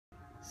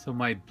So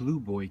my blue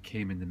boy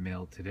came in the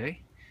mail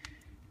today,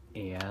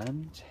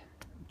 and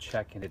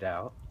checking it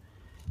out,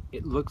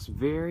 it looks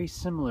very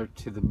similar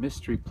to the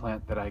mystery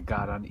plant that I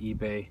got on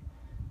eBay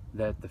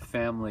that the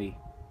family,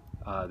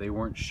 they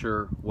weren't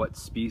sure what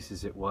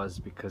species it was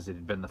because it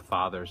had been the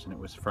father's and it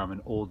was from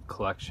an old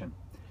collection.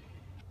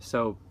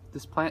 So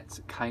this plant's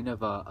kind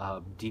of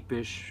a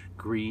deepish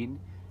green,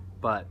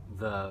 but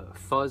the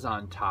fuzz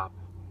on top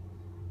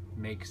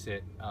makes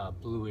it a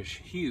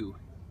bluish hue.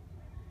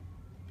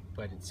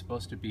 But it's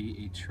supposed to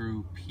be a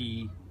true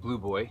pea blue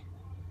boy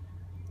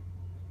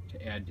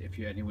to add if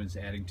anyone's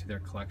adding to their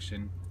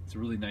collection. It's a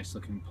really nice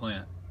looking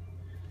plant.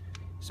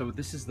 So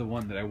this is the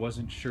one that I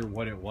wasn't sure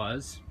what it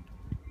was,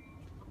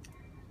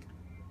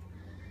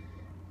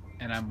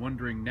 and I'm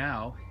wondering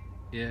now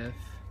if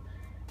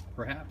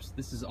perhaps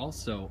this is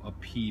also a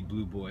pea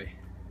blue boy,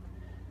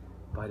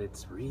 but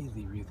it's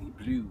really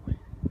blue.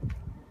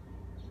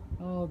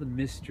 Oh, the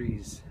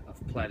mysteries of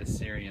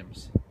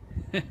platyceriums.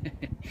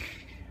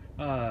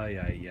 Ay,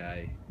 ay,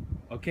 ay.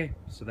 Okay,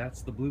 so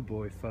that's the blue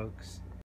boy, folks.